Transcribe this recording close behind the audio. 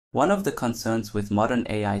One of the concerns with modern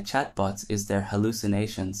AI chatbots is their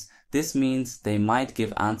hallucinations. This means they might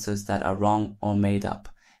give answers that are wrong or made up.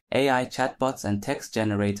 AI chatbots and text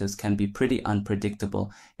generators can be pretty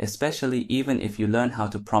unpredictable, especially even if you learn how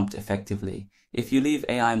to prompt effectively. If you leave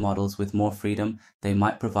AI models with more freedom, they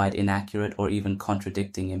might provide inaccurate or even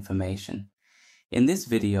contradicting information. In this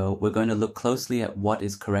video, we're going to look closely at what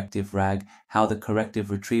is Corrective RAG, how the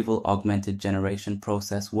Corrective Retrieval Augmented Generation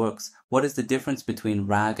process works, what is the difference between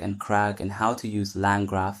RAG and CRAG, and how to use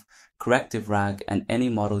LangGraph, Corrective RAG, and any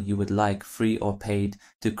model you would like, free or paid,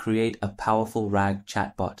 to create a powerful RAG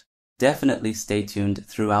chatbot. Definitely stay tuned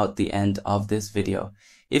throughout the end of this video.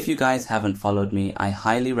 If you guys haven't followed me, I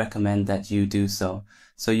highly recommend that you do so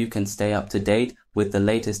you can stay up to date with the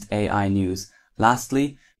latest AI news.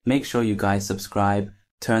 Lastly, make sure you guys subscribe,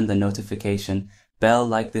 turn the notification bell,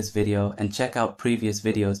 like this video, and check out previous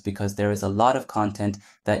videos because there is a lot of content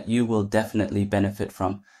that you will definitely benefit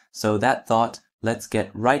from. So that thought, let's get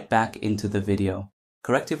right back into the video.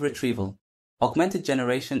 Corrective Retrieval. Augmented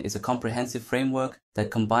generation is a comprehensive framework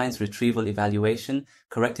that combines retrieval evaluation,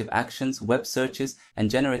 corrective actions, web searches,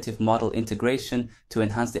 and generative model integration to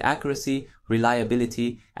enhance the accuracy,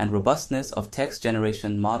 reliability, and robustness of text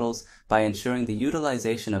generation models by ensuring the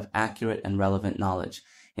utilization of accurate and relevant knowledge.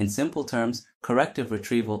 In simple terms, corrective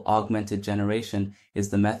retrieval augmented generation is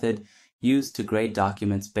the method used to grade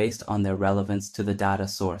documents based on their relevance to the data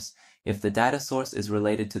source. If the data source is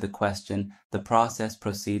related to the question, the process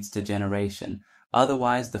proceeds to generation.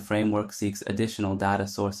 Otherwise, the framework seeks additional data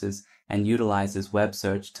sources and utilizes web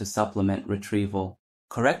search to supplement retrieval.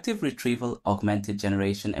 Corrective retrieval augmented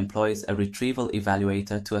generation employs a retrieval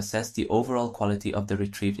evaluator to assess the overall quality of the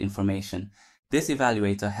retrieved information. This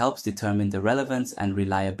evaluator helps determine the relevance and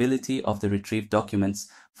reliability of the retrieved documents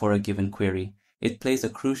for a given query. It plays a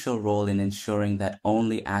crucial role in ensuring that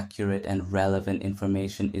only accurate and relevant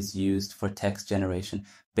information is used for text generation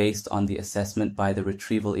based on the assessment by the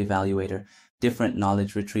retrieval evaluator. Different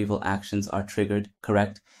knowledge retrieval actions are triggered,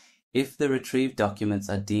 correct? If the retrieved documents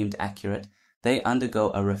are deemed accurate, they undergo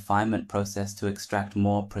a refinement process to extract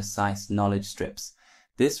more precise knowledge strips.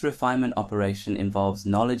 This refinement operation involves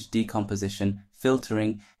knowledge decomposition,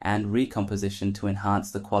 filtering, and recomposition to enhance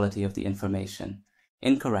the quality of the information.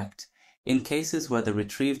 Incorrect. In cases where the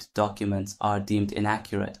retrieved documents are deemed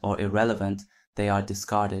inaccurate or irrelevant, they are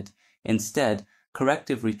discarded. Instead,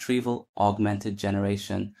 corrective retrieval augmented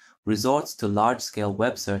generation resorts to large-scale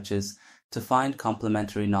web searches to find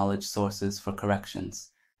complementary knowledge sources for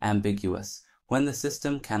corrections. Ambiguous. When the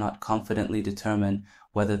system cannot confidently determine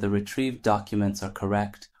whether the retrieved documents are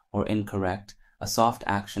correct or incorrect, a soft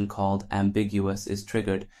action called ambiguous is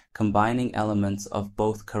triggered, combining elements of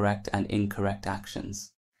both correct and incorrect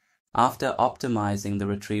actions. After optimizing the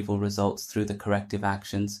retrieval results through the corrective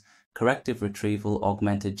actions, corrective retrieval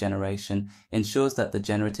augmented generation ensures that the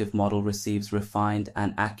generative model receives refined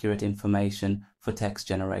and accurate information for text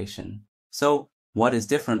generation. So, what is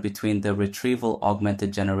different between the retrieval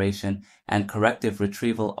augmented generation and corrective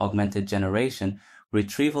retrieval augmented generation?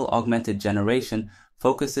 Retrieval augmented generation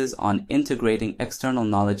focuses on integrating external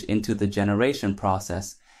knowledge into the generation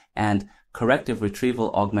process, and corrective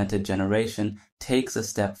retrieval augmented generation takes a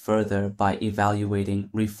step further by evaluating,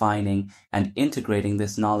 refining, and integrating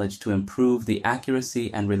this knowledge to improve the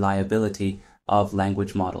accuracy and reliability of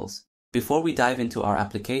language models. Before we dive into our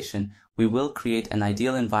application, we will create an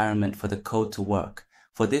ideal environment for the code to work.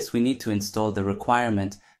 For this, we need to install the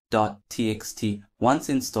requirement.txt. Once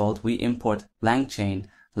installed, we import LangChain,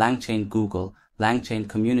 LangChain Google, LangChain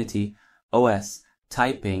Community, OS,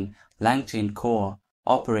 Typing, LangChain Core,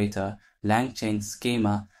 Operator, LangChain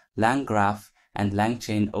Schema, LangGraph, and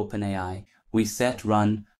LangChain OpenAI. We set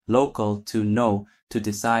run local to no to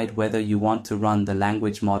decide whether you want to run the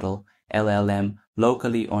language model, LLM,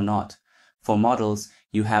 locally or not. For models,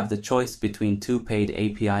 you have the choice between two paid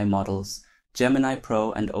API models, Gemini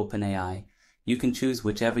Pro and OpenAI. You can choose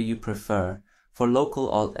whichever you prefer. For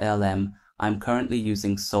local LLM, I'm currently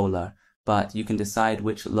using Solar, but you can decide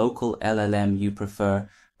which local LLM you prefer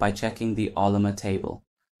by checking the Ollama table.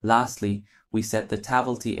 Lastly, we set the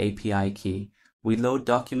Tavelty API key. We load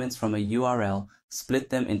documents from a URL, split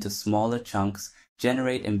them into smaller chunks,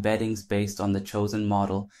 generate embeddings based on the chosen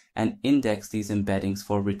model, and index these embeddings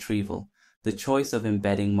for retrieval. The choice of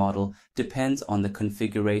embedding model depends on the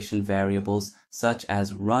configuration variables such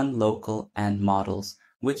as run local and models,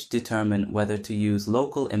 which determine whether to use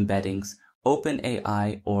local embeddings.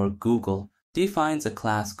 OpenAI or Google defines a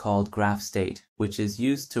class called GraphState, which is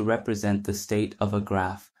used to represent the state of a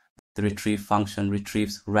graph. The retrieve function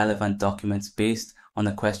retrieves relevant documents based on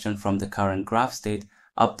a question from the current graph state,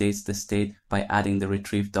 updates the state by adding the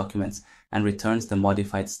retrieved documents, and returns the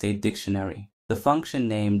modified state dictionary. The function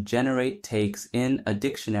named generate takes in a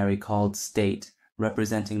dictionary called state,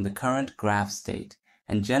 representing the current graph state,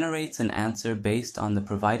 and generates an answer based on the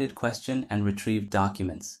provided question and retrieved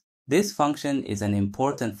documents. This function is an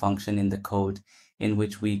important function in the code in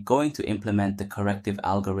which we're going to implement the corrective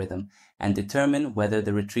algorithm and determine whether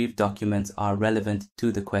the retrieved documents are relevant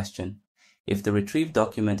to the question. If the retrieved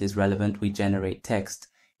document is relevant, we generate text.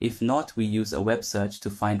 If not, we use a web search to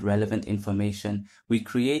find relevant information. We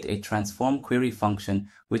create a transform query function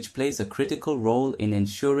which plays a critical role in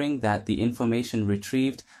ensuring that the information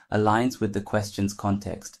retrieved aligns with the question's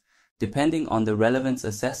context. Depending on the relevance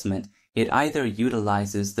assessment, it either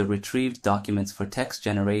utilizes the retrieved documents for text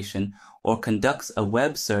generation or conducts a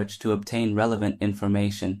web search to obtain relevant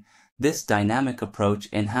information. This dynamic approach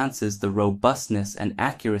enhances the robustness and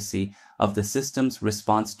accuracy of the system's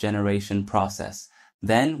response generation process.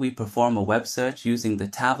 Then we perform a web search using the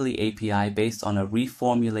Tavily API based on a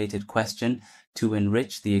reformulated question to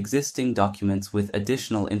enrich the existing documents with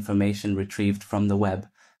additional information retrieved from the web.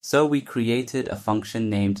 So we created a function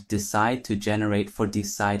named decide to generate for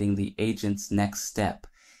deciding the agent's next step.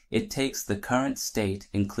 It takes the current state,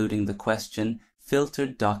 including the question,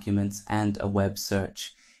 filtered documents, and a web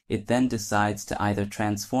search. It then decides to either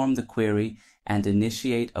transform the query and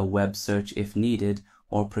initiate a web search if needed,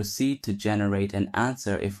 or proceed to generate an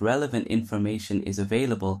answer if relevant information is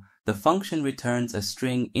available. The function returns a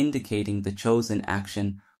string indicating the chosen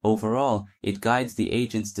action. Overall, it guides the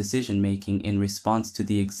agent's decision-making in response to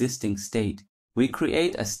the existing state. We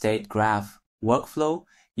create a state graph workflow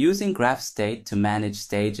using GraphState to manage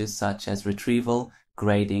stages such as retrieval,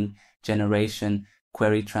 grading, generation,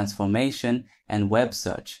 query transformation, and web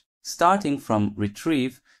search. Starting from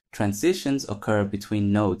retrieve, transitions occur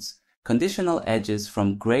between nodes. Conditional edges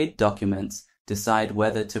from grade documents decide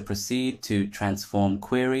whether to proceed to transform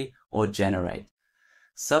query or generate.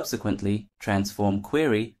 Subsequently, transform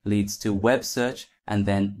query leads to web search and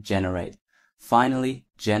then generate. Finally,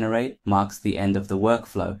 generate marks the end of the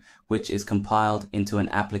workflow, which is compiled into an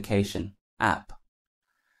application, app.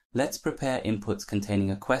 Let's prepare inputs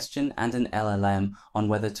containing a question and an LLM on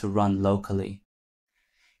whether to run locally.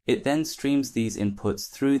 It then streams these inputs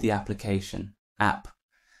through the application, app.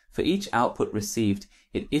 For each output received,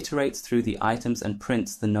 it iterates through the items and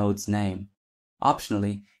prints the node's name.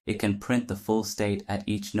 Optionally, it can print the full state at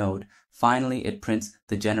each node. Finally, it prints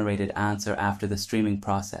the generated answer after the streaming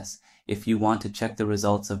process. If you want to check the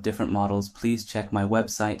results of different models, please check my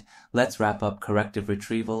website. Let's wrap up Corrective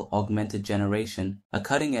Retrieval Augmented Generation, a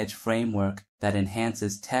cutting-edge framework that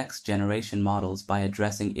enhances text generation models by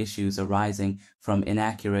addressing issues arising from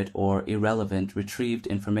inaccurate or irrelevant retrieved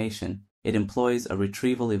information. It employs a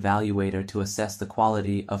retrieval evaluator to assess the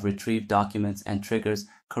quality of retrieved documents and triggers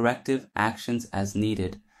corrective actions as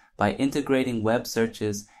needed. By integrating web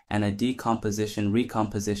searches and a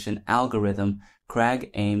decomposition-recomposition algorithm,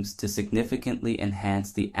 CRAG aims to significantly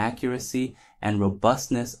enhance the accuracy and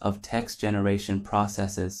robustness of text generation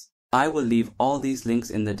processes. I will leave all these links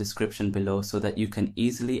in the description below so that you can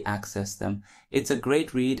easily access them. It's a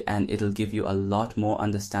great read and it'll give you a lot more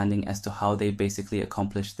understanding as to how they basically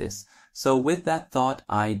accomplish this. So with that thought,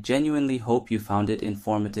 I genuinely hope you found it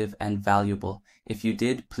informative and valuable. If you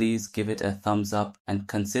did, please give it a thumbs up and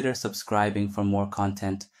consider subscribing for more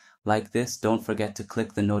content like this. Don't forget to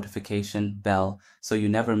click the notification bell so you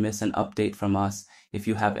never miss an update from us. If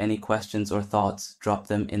you have any questions or thoughts, drop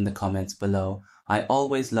them in the comments below. I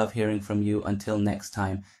always love hearing from you. Until next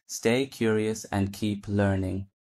time, stay curious and keep learning.